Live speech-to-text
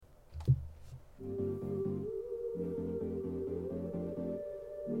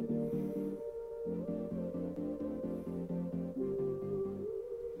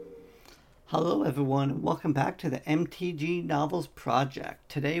Hello everyone and welcome back to the MTG Novels Project.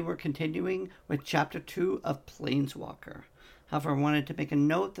 Today we're continuing with Chapter 2 of Planeswalker. However, I wanted to make a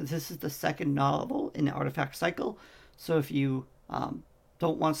note that this is the second novel in the Artifact cycle, so if you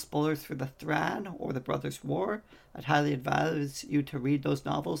don't want spoilers for the Thran or the Brothers' War, I'd highly advise you to read those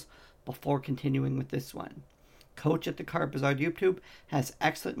novels before continuing with this one. Coach at the Card Bazaar YouTube has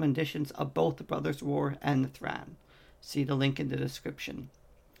excellent renditions of both the Brothers' War and the Thran. See the link in the description.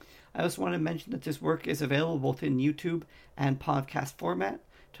 I also want to mention that this work is available both in YouTube and podcast format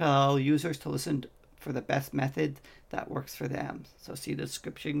to allow users to listen for the best method that works for them. So see the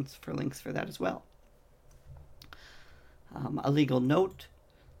descriptions for links for that as well. A legal note.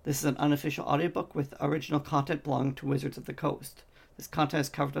 This is an unofficial audiobook with original content belonging to Wizards of the Coast. This content is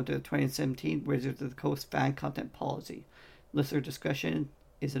covered under the 2017 Wizards of the Coast fan content policy. Listener discretion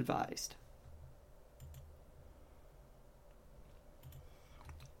is advised.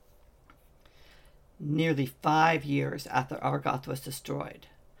 Nearly 5 years after Argoth was destroyed,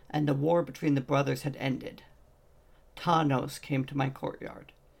 and the war between the brothers had ended, Tanos came to my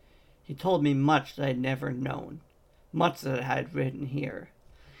courtyard. He told me much that I had never known, much that I had written here.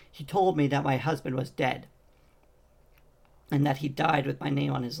 He told me that my husband was dead, and that he died with my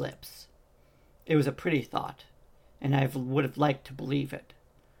name on his lips. It was a pretty thought, and I would have liked to believe it,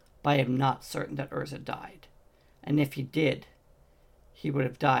 but I am not certain that Urza died, and if he did, he would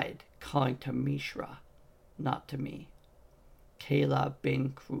have died calling to Mishra, not to me. Kayla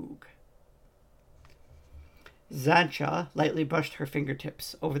bin Krug. Zancha lightly brushed her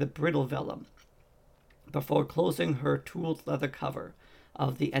fingertips over the brittle vellum before closing her tooled leather cover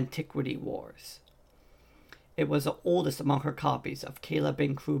of the Antiquity Wars. It was the oldest among her copies of Kayla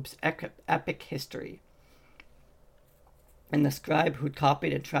bin Krug's epic history, and the scribe who'd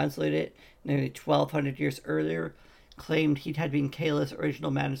copied and translated it nearly 1,200 years earlier claimed he'd had been Kayla's original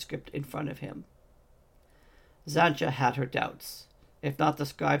manuscript in front of him. Zancha had her doubts, if not the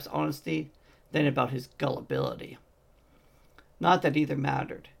scribe's honesty, then about his gullibility. Not that either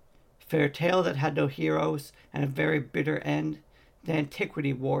mattered. For a tale that had no heroes and a very bitter end, the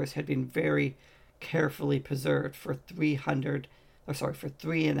Antiquity Wars had been very carefully preserved for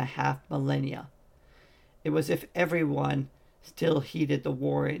 3.5 millennia. It was as if everyone still heeded the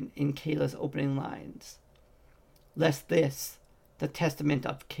war in Kayla's opening lines. Lest this, the testament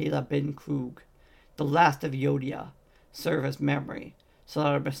of Kayla bin Krug, the last of Yodia, serve as memory, so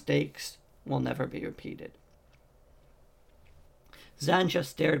that our mistakes will never be repeated. Zancha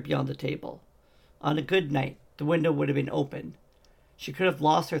stared beyond the table. On a good night, the window would have been open. She could have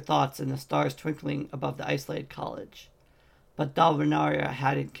lost her thoughts in the stars twinkling above the isolated college. But Dominaria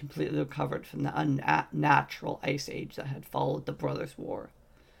hadn't completely recovered from the unnatural ice age that had followed the Brothers' War.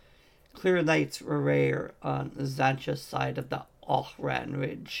 Clear nights were rare on Zancha's side of the Ohran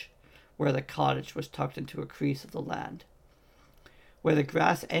Ridge, where the cottage was tucked into a crease of the land. Where the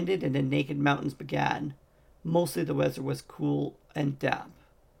grass ended and the naked mountains began, mostly the weather was cool and damp,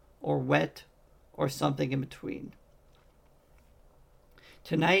 or wet, or something in between.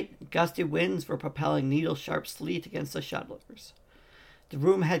 Tonight, gusty winds were propelling needle-sharp sleet against the shutters. The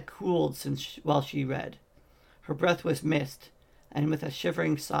room had cooled while she read. Her breath was mist, and with a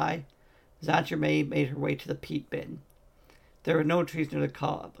shivering sigh, Zancha made her way to the peat bin. There were no trees near the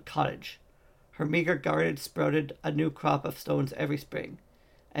cottage. Her meager garden sprouted a new crop of stones every spring,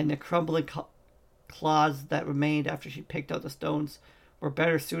 and the crumbling clods that remained after she picked out the stones were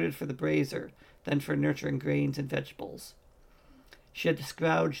better suited for the brazier than for nurturing grains and vegetables. She had to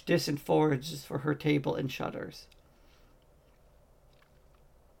scrounge distant forages for her table and shutters.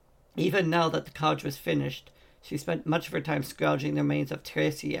 Even now that the cottage was finished, she spent much of her time scrounging the remains of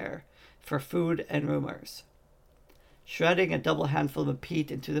Tressier for food and rumors. Shredding a double handful of peat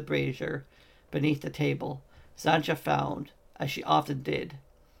into the brazier beneath the table, Zancha found, as she often did,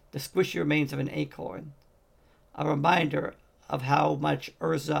 the squishy remains of an acorn, a reminder of how much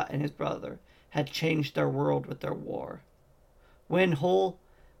Urza and his brother had changed their world with their war. When whole,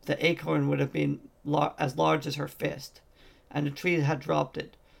 the acorn would have been as large as her fist, and the tree that had dropped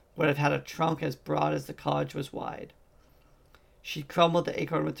it would have had a trunk as broad as the cottage was wide. She crumbled the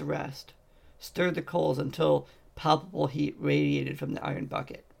acorn with the rest, stirred the coals until palpable heat radiated from the iron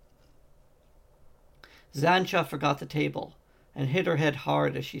bucket. Zancha forgot the table and hit her head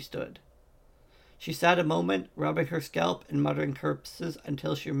hard as she stood. She sat a moment, rubbing her scalp and muttering curses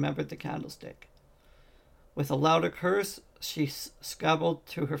until she remembered the candlestick. With a louder curse, she scrabbled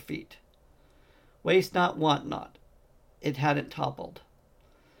to her feet. Waste not, want not. It hadn't toppled.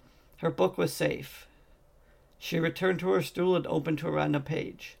 Her book was safe. She returned to her stool and opened to a random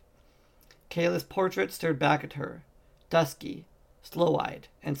page. Kayla's portrait stared back at her, dusky, slow-eyed,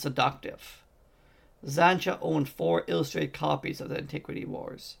 and seductive. Zancha owned 4 illustrated copies of the Antiquity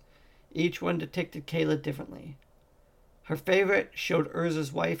Wars. Each one depicted Kayla differently. Her favorite showed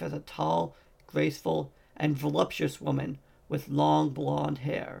Urza's wife as a tall, graceful, and voluptuous woman with long blonde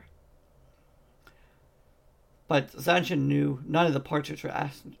hair. But Zancha knew none of the portraits were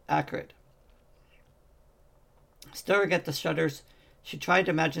accurate. Staring at the shutters, she tried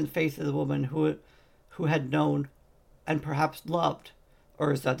to imagine the face of the woman who had known and perhaps loved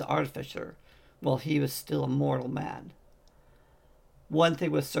Urza the artificer while he was still a mortal man. One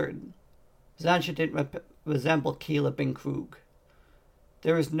thing was certain. Zancha didn't resemble Kayla bin Krug.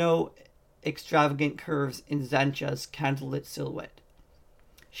 There was no extravagant curves in Zancha's candlelit silhouette.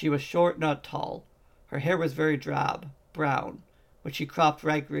 She was short, not tall. Her hair was very drab, brown, which she cropped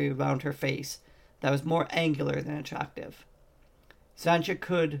regularly around her face that was more angular than attractive. Zancha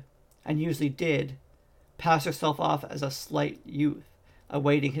could, and usually did, pass herself off as a slight youth,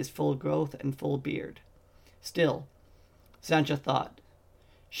 awaiting his full growth and full beard. Still, Zancha thought,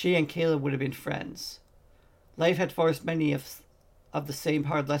 she and Kayla would have been friends. Life had forced many of the same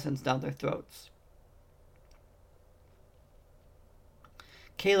hard lessons down their throats.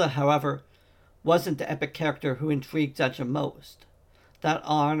 Kayla, however, wasn't the epic character who intrigued Zancha most. That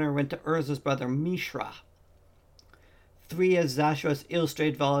honor went to Urza's brother Mishra. 3 of Zashua's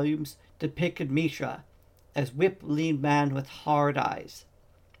illustrated volumes depicted Mishra as whip-lean man with hard eyes.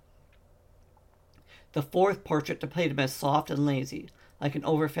 The 4th portrait depicted him as soft and lazy, like an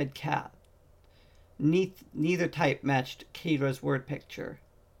overfed cat. Neither type matched Kayla's word picture.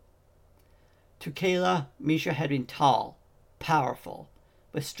 To Kayla, Mishra had been tall, powerful,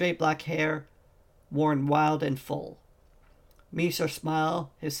 with straight black hair, worn wild and full. Mishra's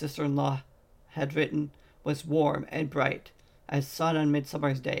smile, his sister-in-law had written, was warm and bright as sun on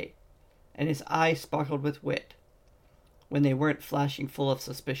midsummer's day, and his eyes sparkled with wit, when they weren't flashing full of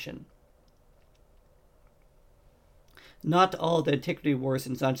suspicion. Not all the Antiquity Wars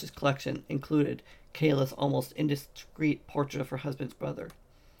in Zancha's collection included Kayla's almost indiscreet portrait of her husband's brother.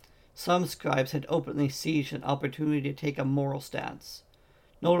 Some scribes had openly seized an opportunity to take a moral stance,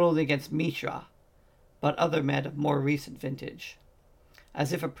 not only against Mishra, but other men of more recent vintage.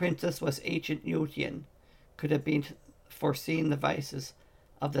 As if a princess was ancient Yotian, could have been foreseen the vices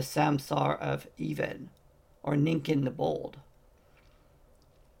of the Samsar of Even, or Ninkin the Bold.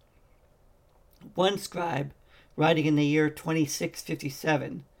 One scribe, writing in the year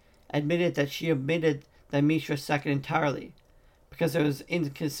 2657, admitted that she omitted the Mishra second entirely, because it was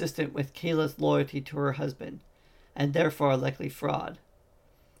inconsistent with Kayla's loyalty to her husband, and therefore a likely fraud,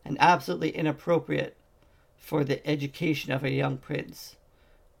 and absolutely inappropriate for the education of a young prince,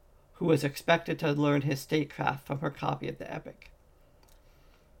 who was expected to learn his statecraft from her copy of the epic.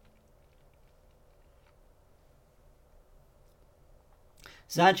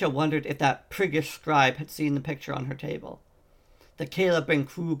 Zancha wondered if that priggish scribe had seen the picture on her table. The Kayla bin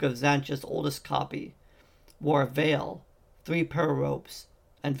Krug of Zancha's oldest copy wore a veil, 3 pearl ropes,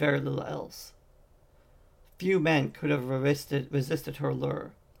 and very little else. Few men could have resisted her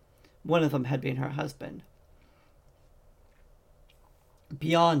lure. One of them had been her husband.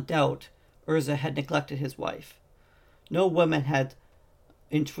 Beyond doubt, Urza had neglected his wife. No woman had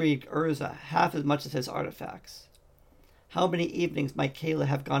intrigued Urza half as much as his artifacts. How many evenings might Kayla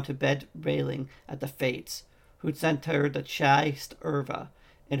have gone to bed railing at the fates, who'd sent her the chaste Urva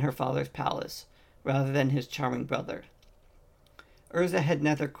in her father's palace, rather than his charming brother. Urza had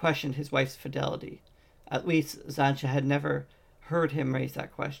never questioned his wife's fidelity. At least, Zancha had never heard him raise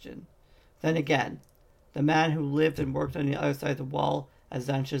that question. Then again, the man who lived and worked on the other side of the wall at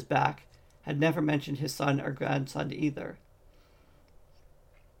Zancha's back had never mentioned his son or grandson either.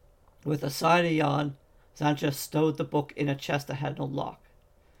 With a sigh and a yawn, Zancha stowed the book in a chest that had no lock.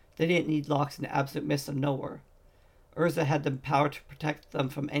 They didn't need locks in the absolute midst of nowhere. Urza had the power to protect them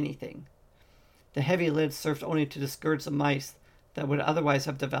from anything. The heavy lid served only to discourage the mice that would otherwise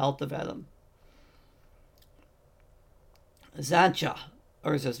have devoured the venom. Zancha!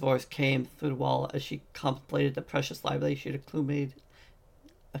 Urza's voice came through the wall as she contemplated the precious library she had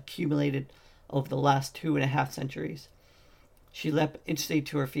accumulated over the last 2.5 centuries. She leapt instantly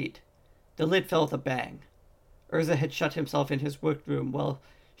to her feet. The lid fell with a bang. Urza had shut himself in his workroom while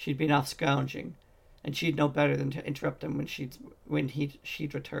she'd been off scrounging, and she'd know better than to interrupt him when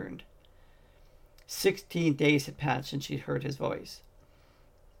she'd returned. 16 days had passed since she'd heard his voice.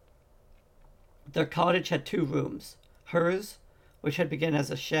 Their cottage had 2 rooms. Hers, which had begun as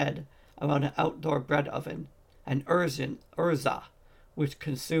a shed around an outdoor bread oven, and Urza, which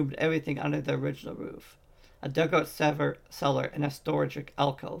consumed everything under the original roof, a dugout cellar, and a storage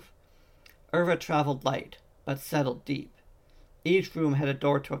alcove. Urva traveled light, but settled deep. Each room had a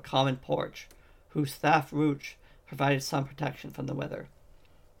door to a common porch, whose thatch roof provided some protection from the weather.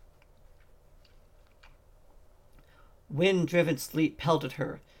 Wind-driven sleet pelted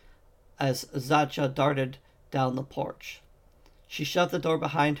her as Zacha darted down the porch. She shoved the door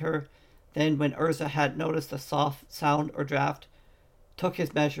behind her, then, when Urza had noticed a soft sound or draft, took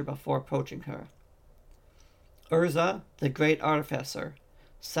his measure before approaching her. Urza, the great artificer,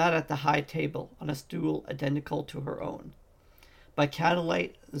 sat at the high table on a stool identical to her own. By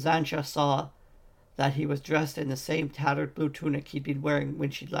candlelight, Zacha saw that he was dressed in the same tattered blue tunic he'd been wearing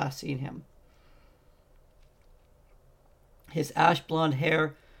when she'd last seen him. His ash-blonde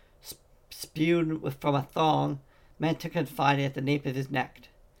hair, spewed from a thong, meant to confine it at the nape of his neck.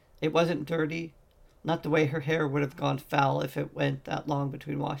 It wasn't dirty, not the way her hair would have gone foul if it went that long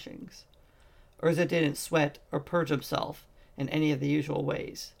between washings. Urza didn't sweat or purge himself in any of the usual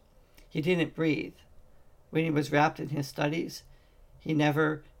ways. He didn't breathe. When he was wrapped in his studies, he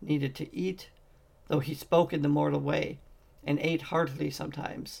never needed to eat, though he spoke in the mortal way, and ate heartily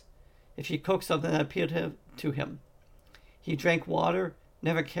sometimes, if she cooked something that appealed to him. He drank water,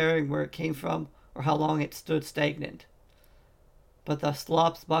 never caring where it came from or how long it stood stagnant. But the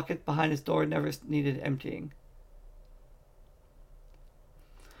slops bucket behind his door never needed emptying.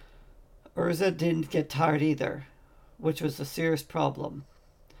 Urza didn't get tired either, which was a serious problem,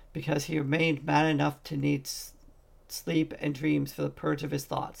 because he remained man enough to need sleep and dreams for the purge of his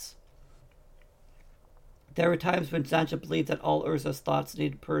thoughts. There were times when Zacha believed that all Urza's thoughts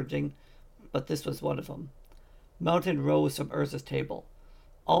needed purging, but this was one of them. Mountain rose from Urza's table,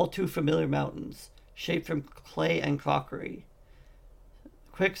 all too familiar mountains, shaped from clay and crockery.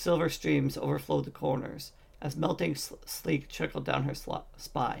 Quick silver streams overflowed the corners, as melting sleet trickled down her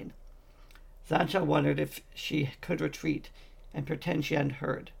spine. Zacha wondered if she could retreat and pretend she hadn't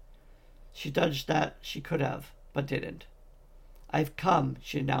heard. She judged that she could have, but didn't. "I've come,"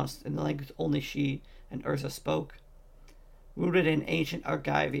 she announced in the language only she and Urza spoke. Rooted in ancient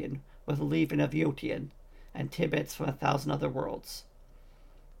Argivian with a leaven of Yotian and tidbits from 1,000 other worlds.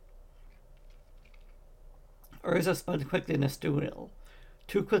 Urza spun quickly in a stool,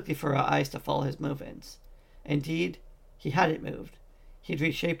 too quickly for her eyes to follow his movements. Indeed, he hadn't moved. He'd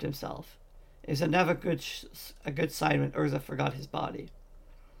reshaped himself. It was never a good sign when Urza forgot his body.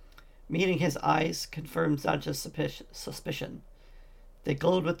 Meeting his eyes confirmed Zacha's suspicion. They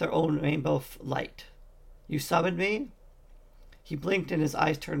glowed with their own rainbow light. "You summoned me?" He blinked and his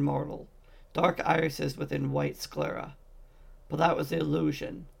eyes turned mortal, dark irises within white sclera. But that was the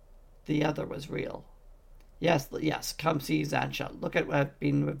illusion. The other was real. Yes, come see, Zacha. Look at what had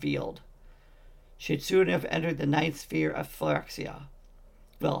been revealed. She'd soon have entered the ninth sphere of Phyrexia.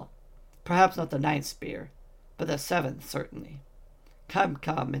 Well, perhaps not the ninth sphere, but the seventh, certainly. Come,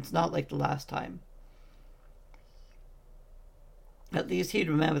 it's not like the last time. At least he'd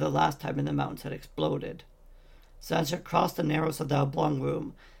remember the last time in the mountains had exploded. Zacha crossed the narrows of the oblong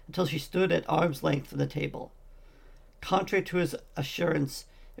room until she stood at arm's length from the table. Contrary to his assurance,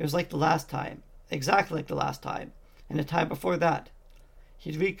 it was like the last time, exactly like the last time, and the time before that.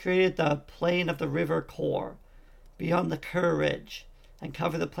 He'd recreated the plain of the river core, beyond the Kerr Ridge, and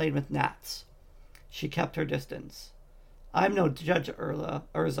covered the plain with gnats. She kept her distance. "I'm no judge,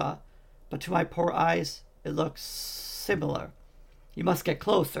 Urza, but to my poor eyes, it looks similar. You must get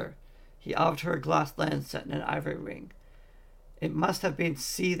closer." He offered her a glass lens set in an ivory ring. It must have been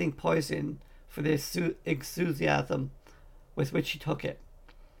seething poison for the enthusiasm with which she took it.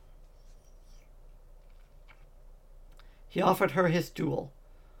 He offered her his stool.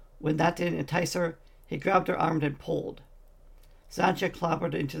 When that didn't entice her, he grabbed her arm and pulled. Zacha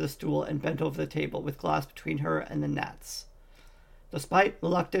clambered into the stool and bent over the table with glass between her and the gnats. Despite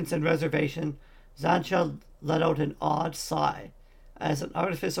reluctance and reservation, Zacha let out an odd sigh, as an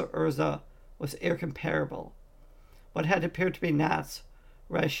artificer Urza was incomparable. What had appeared to be gnats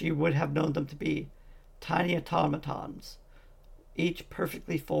were as she would have known them to be, tiny automatons, each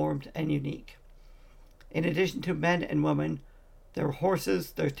perfectly formed and unique. In addition to men and women, there were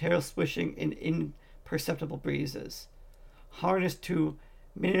horses, their tails swishing in imperceptible breezes, harnessed to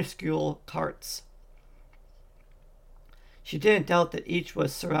minuscule carts. She didn't doubt that each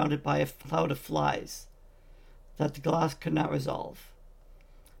was surrounded by a cloud of flies that the glass could not resolve.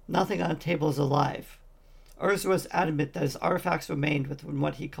 Nothing on the table is alive. Urza was adamant that his artifacts remained within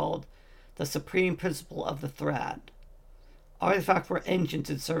what he called the supreme principle of the Thrad. Artifacts were engines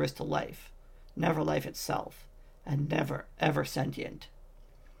in service to life, never life itself, and never, ever sentient.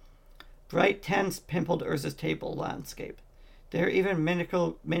 Bright tints pimpled Urza's table landscape. There were even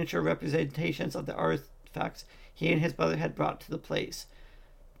miniature representations of the artifacts he and his brother had brought to the place,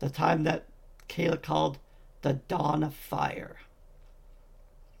 the time that Kayla called the Dawn of Fire.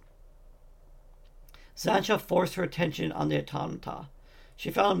 Sancha forced her attention on the automata. She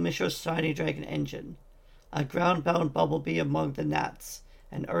found Mishra's shiny dragon engine, a ground-bound bumblebee among the gnats,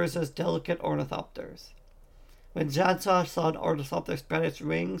 and Urza's delicate ornithopters. When Sancha saw an ornithopter spread its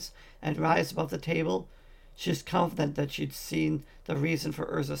wings and rise above the table, she was confident that she'd seen the reason for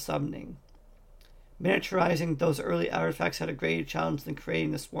Urza's summoning. Miniaturizing those early artifacts had a greater challenge than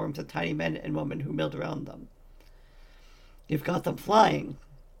creating the swarms of tiny men and women who milled around them. You've got them flying.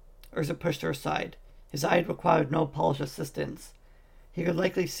 Urza pushed her aside. His eye required no polished assistance. He could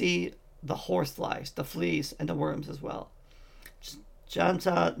likely see the horseflies, the fleas, and the worms as well.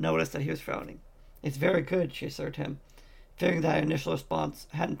 Sancha noticed that he was frowning. It's very good, she assured him, fearing that her initial response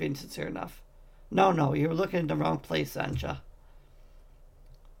hadn't been sincere enough. No, you were looking in the wrong place, Sancha.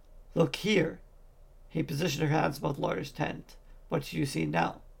 Look here. He positioned her hands above Laura's tent. What do you see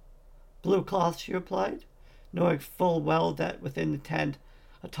now? Blue cloth, she replied, knowing full well that within the tent,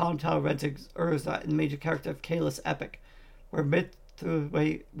 a Tontal rented Urza and the major character of Kayla's epic were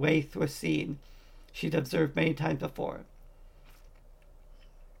way through a scene she'd observed many times before.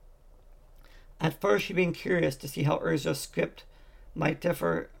 At first she'd been curious to see how Urza's script might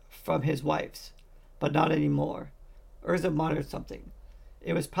differ from his wife's, but not anymore. Urza muttered something.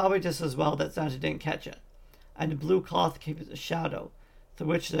 It was probably just as well that Sancha didn't catch it, and the blue cloth came as a shadow, through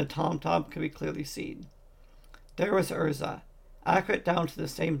which the tom-tom could be clearly seen. There was Urza, accurate down to the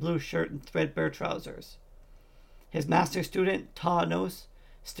same blue shirt and threadbare trousers. His master student, Tanos,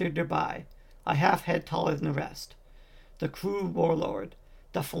 stood nearby, a half-head taller than the rest. The crew warlord,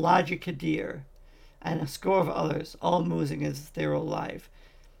 the Falaji Kadir, and a score of others, all moving as if they were alive,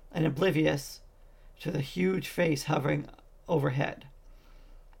 and oblivious to the huge face hovering overhead.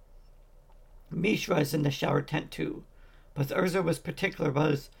 Mishra is in the shower tent too, but Urza was particular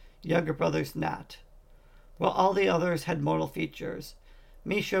about his younger brother's Nat. While all the others had mortal features,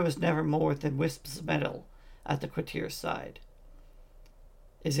 Mishra was never more than wisps of metal at the courtier's side.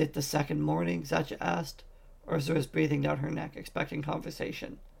 Is it the second morning? Sancha asked. Urza was breathing down her neck, expecting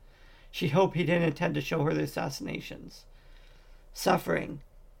conversation. She hoped he didn't intend to show her the assassinations. Suffering,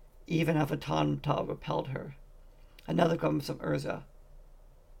 even of a Tanta, repelled her. Another glimpse of Urza.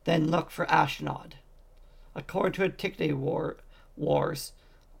 Then look for Ashnod. According to Antiquity Wars,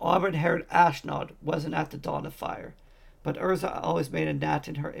 auburn-haired Ashnod wasn't at the dawn of fire, but Urza always made a gnat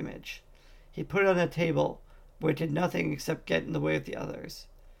in her image. He put it on a table where it did nothing except get in the way of the others.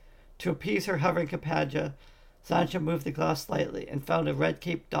 To appease her hovering companion, Sancha moved the glass slightly and found a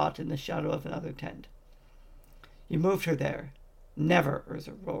red-caped dot in the shadow of another tent. You moved her there. Never,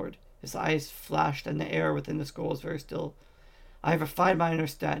 Urza roared. His eyes flashed, and the air within the scroll was very still. I have refined my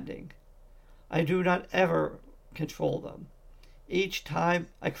understanding. I do not ever control them. Each time,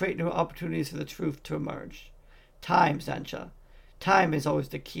 I create new opportunities for the truth to emerge. Time, Sancha. Time is always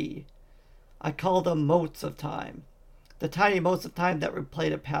the key. I call them motes of time. The tiny motes of time that replay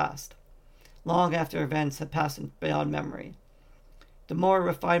the past, long after events have passed beyond memory. The more I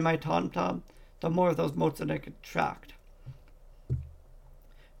refine my tom-tom, the more of those motes that I can attract.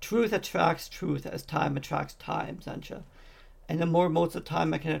 Truth attracts truth as time attracts time, Sancha. And the more motes of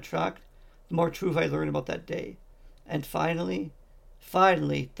time I can attract, the more truth I learn about that day. And finally,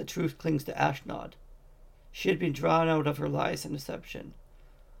 the truth clings to Ashnod. She had been drawn out of her lies and deception.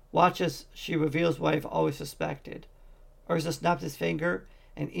 Watch as she reveals what I've always suspected. Urza snapped his finger,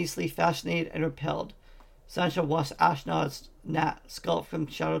 and easily fascinated and repelled, Sancha watched Ashnod's gnat sculpt from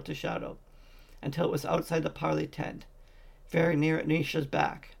shadow to shadow, until it was outside the parley tent, very near Anisha's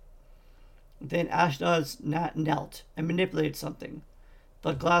back. Then Ashnod's gnat knelt and manipulated something.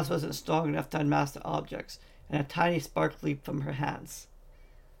 The glass wasn't strong enough to unmask the objects, and a tiny spark leaped from her hands.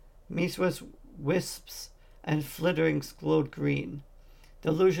 Mishra's wisps and flitterings glowed green. The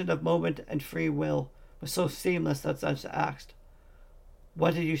illusion of moment and free will was so seamless that Sancha asked,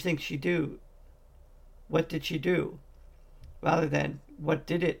 What did you think she'd do? What did she do? Rather than, what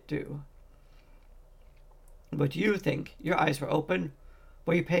did it do? What do you think? Your eyes were open.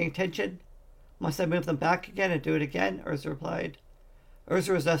 Were you paying attention? Must I move them back again and do it again? Urza replied.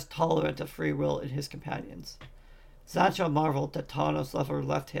 Urza was less tolerant of free will in his companions. Sancha marveled that Tano's lover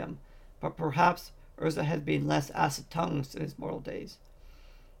left him, but perhaps Urza had been less acid-tongued in his mortal days.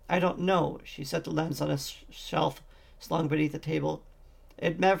 I don't know. She set the lens on a shelf slung beneath the table.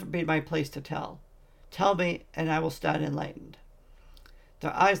 It'd never be my place to tell. Tell me, and I will stand enlightened.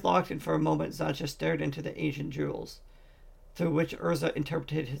 Their eyes locked, and for a moment Sancha stared into the ancient jewels, through which Urza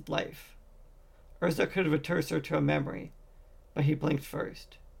interpreted his life. Urza could have returned her to a memory, but he blinked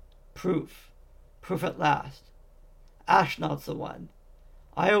first. Proof. Proof at last. Ashnod's the one.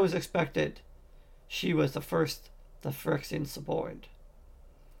 I always expected she was the Phyrexian suborned.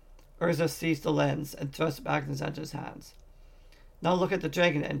 Urza seized the lens and thrust it back in Zancha's hands. Now look at the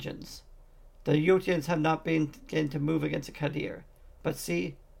dragon engines. The Yotians have not begun to move against the Kadir. But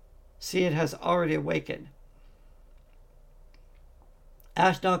see, it has already awakened.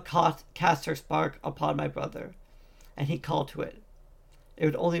 Ashnod cast her spark upon my brother, and he called to it. It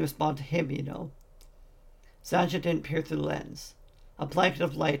would only respond to him, you know. Zancha didn't peer through the lens. A blanket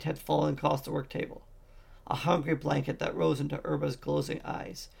of light had fallen across the work table, a hungry blanket that rose into Urba's glowing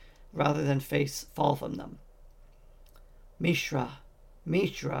eyes, rather than face fall from them. Mishra,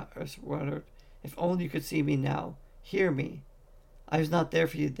 Ursa wondered, if only you could see me now, hear me. I was not there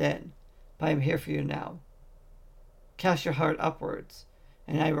for you then, but I am here for you now. Cast your heart upwards,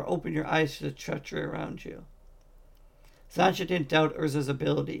 and I will open your eyes to the treachery around you. Zancha didn't doubt Urza's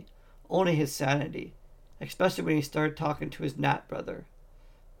ability, only his sanity, especially when he started talking to his gnat brother.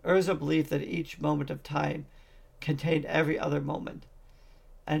 Urza believed that each moment of time contained every other moment,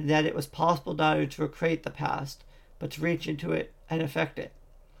 and that it was possible not only to recreate the past, but to reach into it and affect it.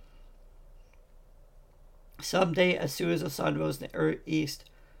 Someday, as soon as the sun rose in the east,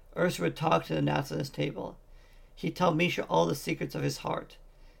 Urza would talk to the gnats on his table. He'd tell Misha all the secrets of his heart,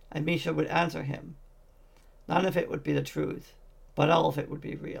 and Misha would answer him. None of it would be the truth, but all of it would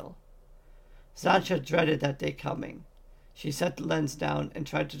be real. Zancha dreaded that day coming. She set the lens down and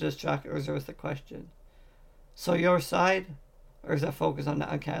tried to distract Urza with the question. So your side? Urza focused on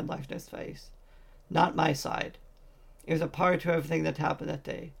the uncanny life in his face. Not my side. It was a part to everything that happened that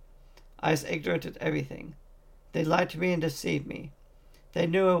day. I was ignorant of everything. They lied to me and deceived me. They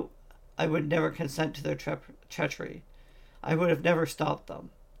knew I would never consent to their treachery. I would have never stopped them.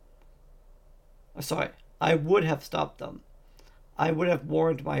 I would have stopped them. I would have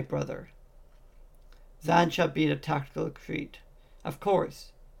warned my brother. Zancha beat a tactical retreat. Of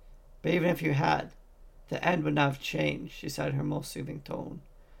course. But even if you had, the end would not have changed, she said in her most soothing tone.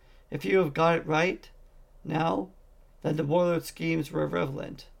 If you have got it right, now, then the warlord schemes were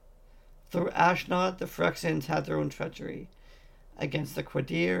irrelevant. Through Ashnod, the Phyrexians had their own treachery, against the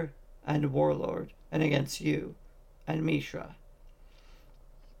Qadir and the warlord, and against you, and Mishra.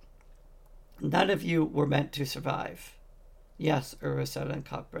 None of you were meant to survive. Yes, Urza said in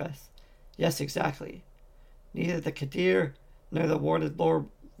caught breath. Yes, exactly. Neither the Qadir nor the warded lord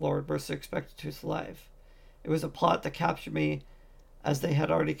were expected to survive. It was a plot to capture me as they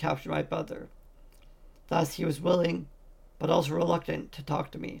had already captured my brother. Thus he was willing, but also reluctant to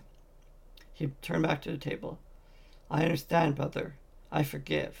talk to me. He turned back to the table. I understand, brother. I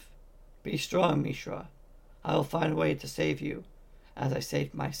forgive. Be strong, Mishra. I will find a way to save you, as I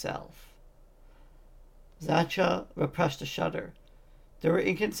saved myself. Zancha repressed a shudder. There were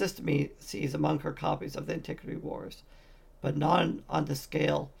inconsistencies among her copies of the Antiquity Wars, but none on the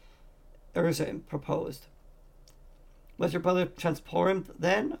scale Urza proposed. Was your brother transformed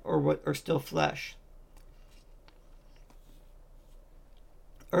then, or still flesh?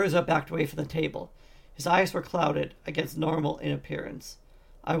 Urza backed away from the table. His eyes were clouded against normal in appearance.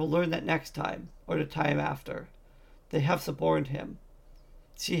 I will learn that next time, or the time after. They have suborned him.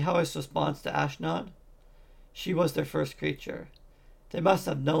 See how his response to Ashnod? She was their first creature. They must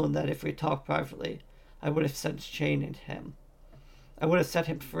have known that if we talked privately, I would have sent chain into him. I would have set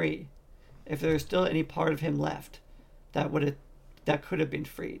him free. If there is still any part of him left, that could have been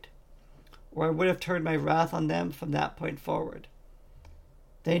freed. Or I would have turned my wrath on them from that point forward.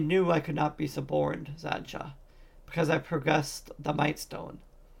 They knew I could not be suborned, Zancha, because I possessed the Might Stone.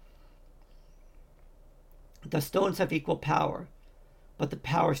 The stones have equal power, but the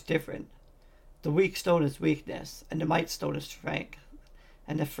power is different. The weak stone is weakness, and the Might Stone is strength,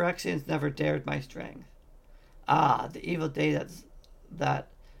 and the Phyrexians never dared my strength. Ah, the evil day that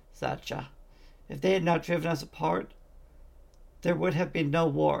Zancha. If they had not driven us apart, there would have been no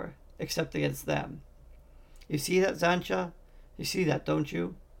war, except against them. You see that, Zancha? You see that, don't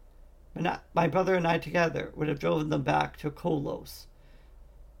you? My brother and I together would have driven them back to Kolos.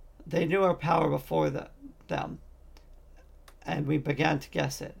 They knew our power before them, and we began to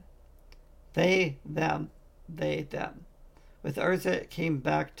guess it. They, them. With Urza, it came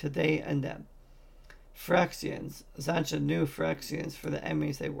back to they and them. Phyrexians. Zancha knew Phyrexians for the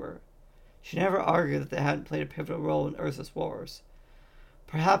enemies they were. She never argued that they hadn't played a pivotal role in Urza's wars.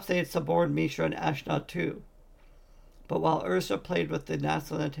 Perhaps they had suborned Mishra and Ashnod too. But while Urza played with the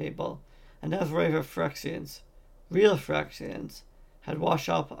gnats on the table, another wave of Phyrexians, real Phyrexians, had washed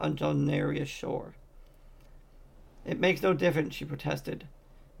up on Donaria's shore. It makes no difference, she protested.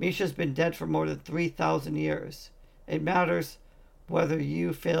 Misha's been dead for more than 3,000 years. It matters whether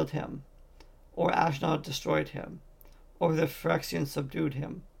you failed him, or Ashnod destroyed him, or the Phyrexians subdued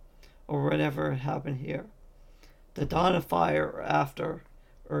him, or whatever happened here. The dawn of fire or after,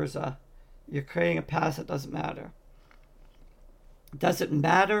 Urza. You're creating a past that doesn't matter. Does it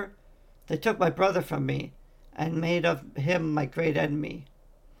matter? They took my brother from me and made of him my great enemy.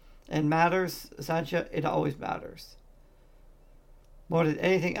 It matters, Sancha, it always matters. More than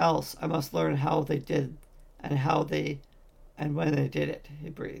anything else, I must learn how they did and when they did it, he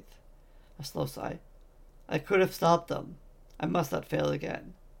breathed. A slow sigh. I could have stopped them. I must not fail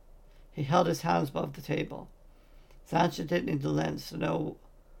again. He held his hands above the table. Sancha didn't need the lens to know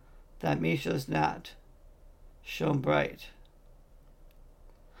that Misha's gnat shone bright.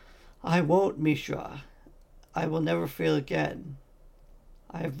 I won't, Mishra. I will never fail again.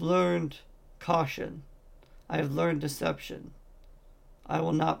 I have learned caution. I have learned deception. I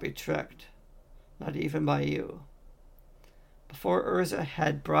will not be tricked, not even by you. Before Urza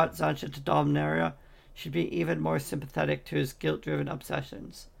had brought Sancha to Dominaria, she'd be even more sympathetic to his guilt-driven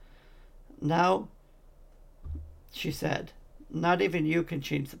obsessions. Now, she said, not even you can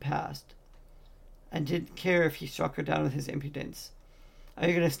change the past. And didn't care if he struck her down with his impudence. Are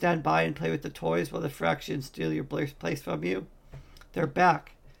you going to stand by and play with the toys while the Phyrexians steal your place from you? They're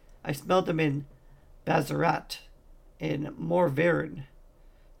back. I smelled them in Bazarat, in Morvern.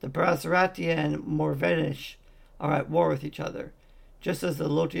 The Brazarati and Morvenish are at war with each other, just as the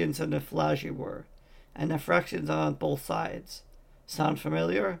Lotians and the Flagi were, and the Phyrexians are on both sides. Sound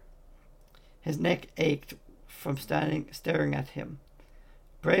familiar? His neck ached from staring at him,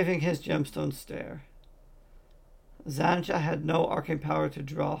 braving his gemstone stare. Sancha had no arcane power to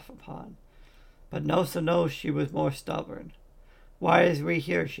draw upon, but Nosa knows she was more stubborn. Why is we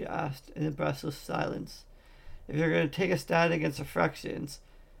here? She asked in a breathless silence. If you're going to take a stand against the Phyrexians,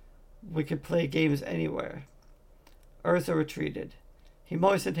 we could play games anywhere. Urza retreated. He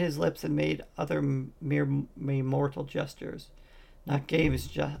moistened his lips and made other mere mortal gestures. Not games,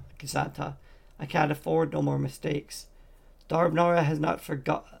 Xanta. I can't afford no more mistakes. Dominaria has not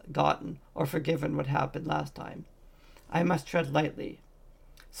forgotten or forgiven what happened last time. I must tread lightly.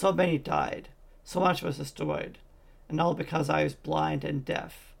 So many died. So much was destroyed. And all because I was blind and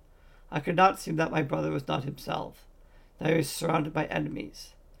deaf. I could not see that my brother was not himself. That he was surrounded by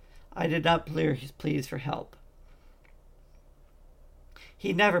enemies. I did not plead for help.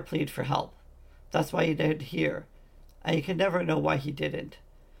 He never pleaded for help. That's why he did here. And you can never know why he didn't.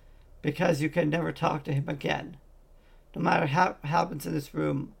 Because you can never talk to him again. No matter what happens in this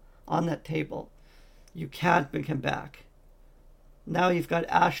room, on that table, you can't bring him back. Now you've got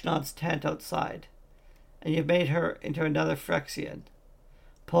Ashnod's tent outside, and you've made her into another Phyrexian,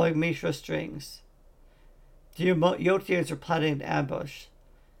 pulling Mishra's strings. The Yotians were planning an ambush.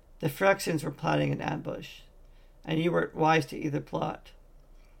 The Phyrexians were planning an ambush, and you weren't wise to either plot.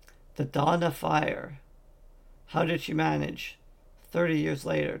 The Dawn of Fire. How did she manage, 30 years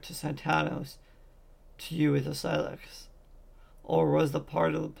later, to Santanos, to you with a Silex? Or was the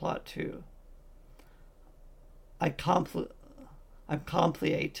part of the plot too? I'm compliate.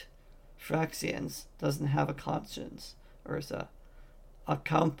 Phyrexians doesn't have a conscience, Urza. A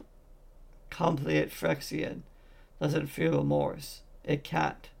compliate Phyrexian doesn't feel remorse. It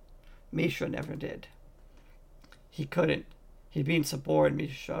can't. Mishra never did. He couldn't. He'd been suborned,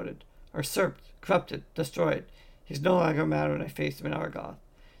 Mishra shouted. Usurped, corrupted, destroyed. He's no longer a man when I faced him in Argoth.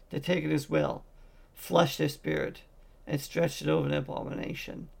 They'd taken his will, flushed his spirit, and stretched it over an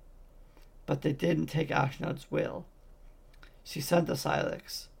abomination. But they didn't take Ashnod's will. She sent the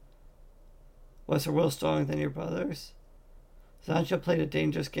Silex. Was her will stronger than your brother's? Sancha played a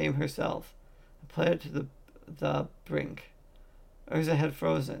dangerous game herself, and played it to the brink. Urza had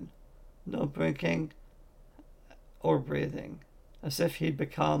frozen, no blinking or breathing, as if he'd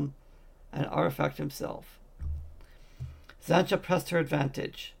become an artifact himself. Sancha pressed her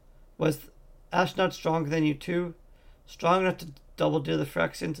advantage. Was Ashnod stronger than you too? Strong enough to double-deal the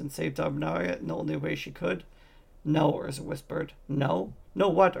Phyrexians and save Dominaria in the only way she could? No, Urza whispered. No? No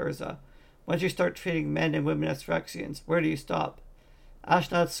what, Urza? Once you start treating men and women as Phyrexians, where do you stop?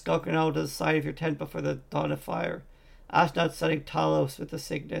 Ashnod's skulking out of the side of your tent before the dawn of fire. Ashnod's studying Talos with the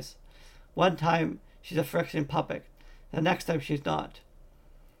Cygnus. One time, she's a Phyrexian puppet. The next time, she's not.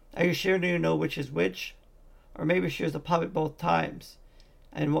 Are you sure you know which is which? Or maybe she was a puppet both times.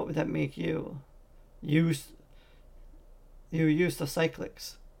 And what would that make you? You used the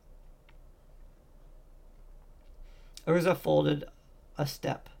cyclics. Urza folded a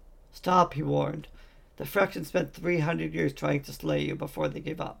step. Stop, he warned. The Phyrexians spent 300 years trying to slay you before they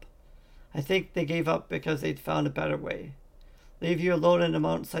gave up. I think they gave up because they'd found a better way. Leave you alone on the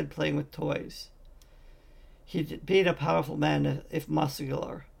mountainside playing with toys. He'd been a powerful man if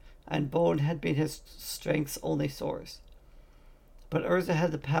muscular, and bone had been his strength's only source. But Urza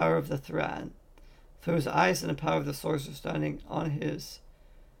had the power of the Thran. Through his eyes and the power of the sorcerer standing on his,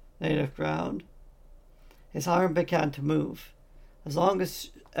 native ground. His arm began to move. As long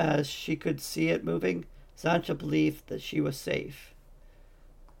as she could see it moving, Sancha believed that she was safe.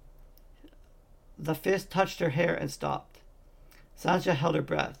 The fist touched her hair and stopped. Sancha held her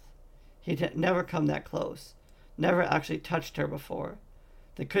breath. He'd never come that close. Never actually touched her before.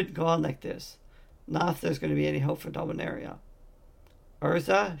 They couldn't go on like this. Not if there's going to be any hope for Dominaria.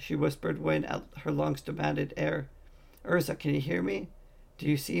 Urza, she whispered when her lungs demanded air. Urza, can you hear me? Do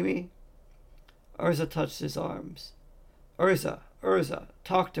you see me? Urza touched his arms. Urza,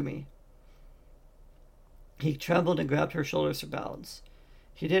 talk to me. He trembled and grabbed her shoulders for balance.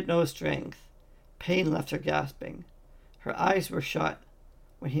 He didn't know his strength. Pain left her gasping. Her eyes were shut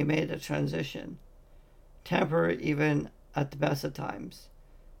when he made the transition. Temporary even at the best of times.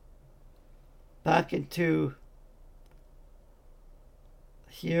 Back into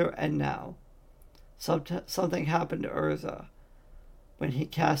here and now. Something happened to Urza when he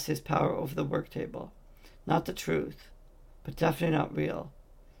cast his power over the work table. Not the truth, but definitely not real,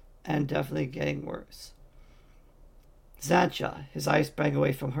 and definitely getting worse. Sancha, his eyes sprang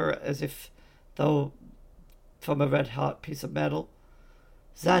away from her as if though from a red-hot piece of metal.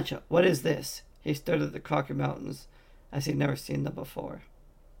 Sancha, what is this? He stared at the Crocker Mountains as he'd never seen them before.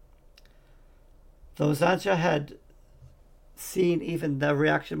 Though Sancha had seen even the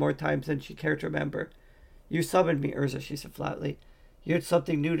reaction more times than she cared to remember. You summoned me, Urza, she said flatly. You had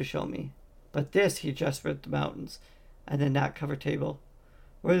something new to show me. But this, he gestured at the mountains and the gnat-covered table.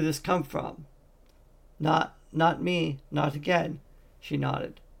 Where did this come from? Not me, not again, she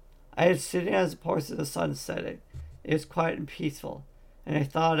nodded. I was sitting as the ports of the sun setting. It was quiet and peaceful, and I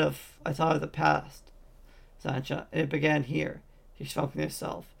thought of the past, Sancha, and it began here. She spoke to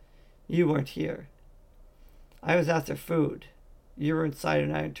herself. You weren't here. I was after food. You were inside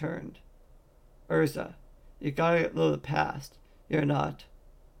and I returned. Urza, you gotta get rid of the past. You're not.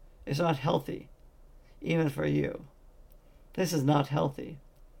 It's not healthy. Even for you. This is not healthy.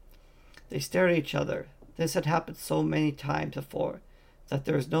 They stared at each other. This had happened so many times before that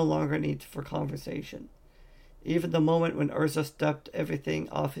there was no longer need for conversation. Even the moment when Urza stepped everything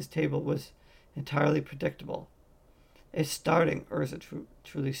off his table was entirely predictable. It's starting, Urza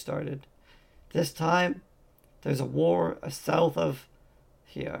truly started. This time, there's a war south of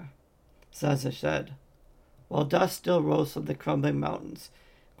here, Sansa said. While dust still rose from the crumbling mountains,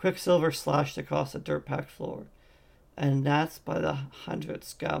 quicksilver slashed across the dirt-packed floor, and gnats by the hundreds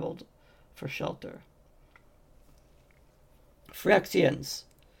scabbled for shelter. Phyrexians.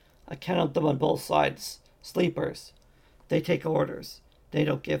 I count them on both sides. Sleepers. They take orders. They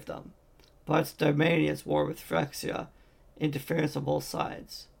don't give them. But it's Darmania's war with Phyrexia. Interference on both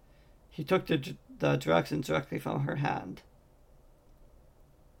sides. He took the directions directly from her hand.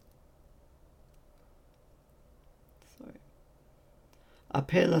 A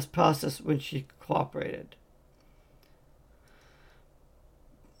painless process when she cooperated.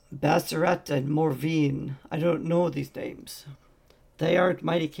 Basseret and Morvine. I don't know these names. They aren't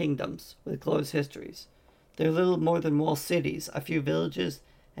mighty kingdoms with close histories. They're little more than walled cities, a few villages,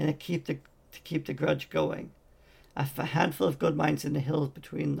 and to keep the grudge going. A handful of good mines in the hills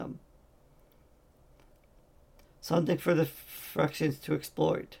between them. Something for the Phyrexians to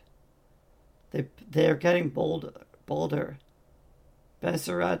exploit. They are getting bolder.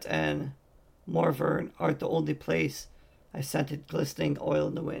 Basseret and Morvern aren't the only place I scented glistening oil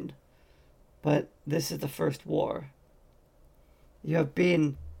in the wind. But this is the first war. You have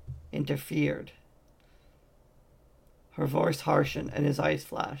been interfered. Her voice harshened and his eyes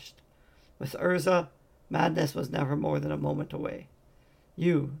flashed. With Urza, madness was never more than a moment away.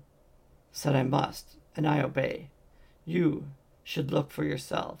 You said I must, and I obey. You should look for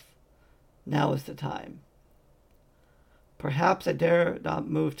yourself. Now is the time. Perhaps I dare not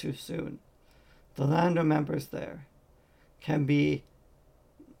move too soon. The land remembers there. Can be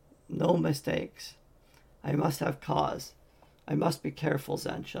no mistakes. I must have cause. I must be careful,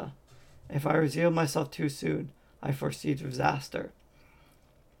 Sancha. If I reveal myself too soon, I foresee disaster.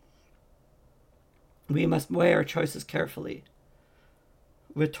 We must weigh our choices carefully.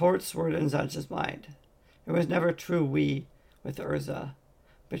 Retorts were in Sancha's mind. It was never true we with Urza,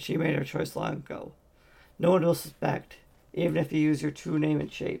 but she made her choice long ago. No one will suspect, even if you use your true name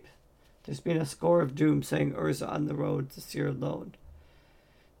and shape. There's been a score of dooms saying Urza on the road to Seer alone.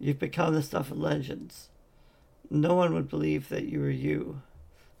 You've become the stuff of legends. No one would believe that you were you.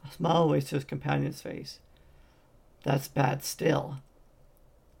 A smile waves to his companion's face. That's bad still.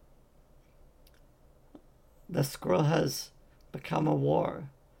 The scroll has become a war,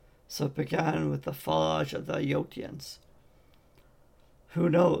 so it began with the fallage of the Yotians. Who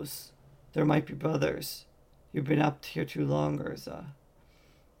knows? There might be brothers. You've been up here too long, Urza.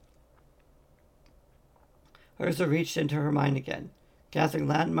 Urza reached into her mind again, gathering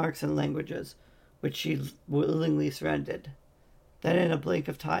landmarks and languages, which she willingly surrendered. Then in a blink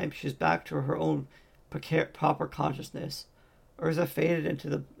of time, she was back to her own proper consciousness. Urza faded into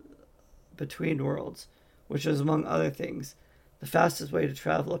the between worlds, which was, among other things, the fastest way to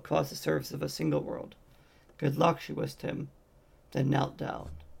travel across the surface of a single world. Good luck, she wished him, then knelt down.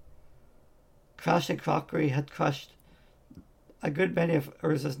 Crashing crockery had crushed a good many of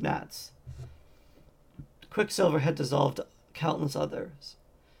Urza's gnats. Quicksilver had dissolved countless others.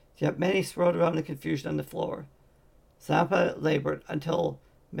 Yet many swirled around in confusion on the floor. Zampa labored until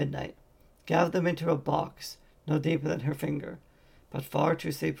midnight, gathered them into a box no deeper than her finger, but far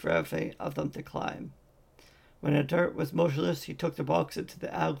too steep for every of them to climb. When the dirt was motionless, he took the box into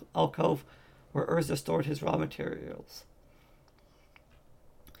the alcove where Urza stored his raw materials.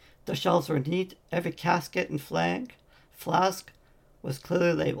 The shelves were neat. Every casket and flask was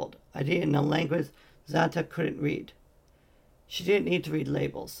clearly labeled, ideally in a language Xanta couldn't read. She didn't need to read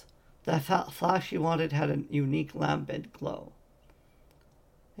labels. That flask she wanted had a unique lambent glow.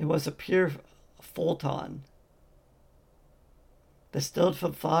 It was a pure photon, distilled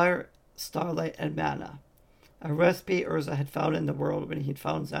from fire, starlight, and mana. A recipe Urza had found in the world when he'd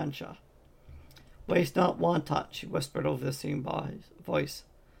found Xancha. Waste not wanton, she whispered over the same voice.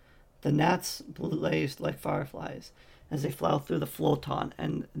 The gnats blazed like fireflies as they flew through the photon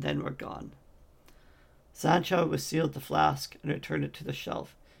and then were gone. Xancha was sealed the flask and returned it to the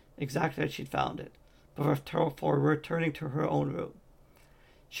shelf, exactly as she'd found it, before returning to her own room.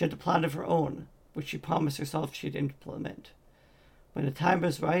 She had a plan of her own, which she promised herself she'd implement. When the time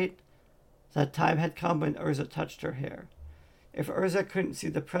was right, that time had come when Urza touched her hair. If Urza couldn't see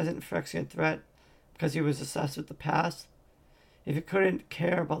the present Phyrexian threat because he was obsessed with the past, if he couldn't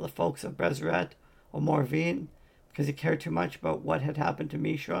care about the folks of Brezeret or Morvine because he cared too much about what had happened to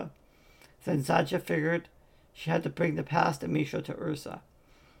Mishra, then Xancha figured she had to bring the past and Mishra to Urza.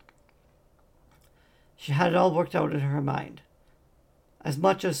 She had it all worked out in her mind. As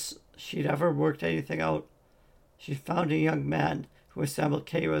much as she'd ever worked anything out, she found a young man who assembled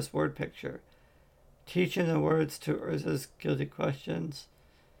Keira's word picture, teaching the words to Urza's guilty questions,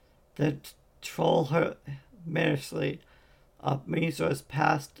 then troll her menacingly up Mishra's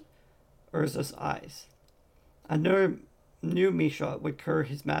past Urza's eyes. I knew Mishra would cure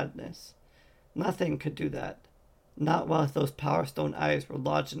his madness. Nothing could do that, not while those Power Stone eyes were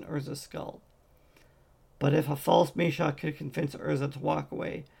lodged in Urza's skull. But if a false Mishra could convince Urza to walk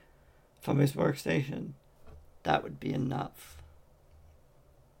away from his workstation, that would be enough.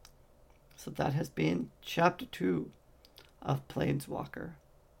 So that has been Chapter 2 of Planeswalker.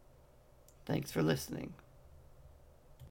 Thanks for listening.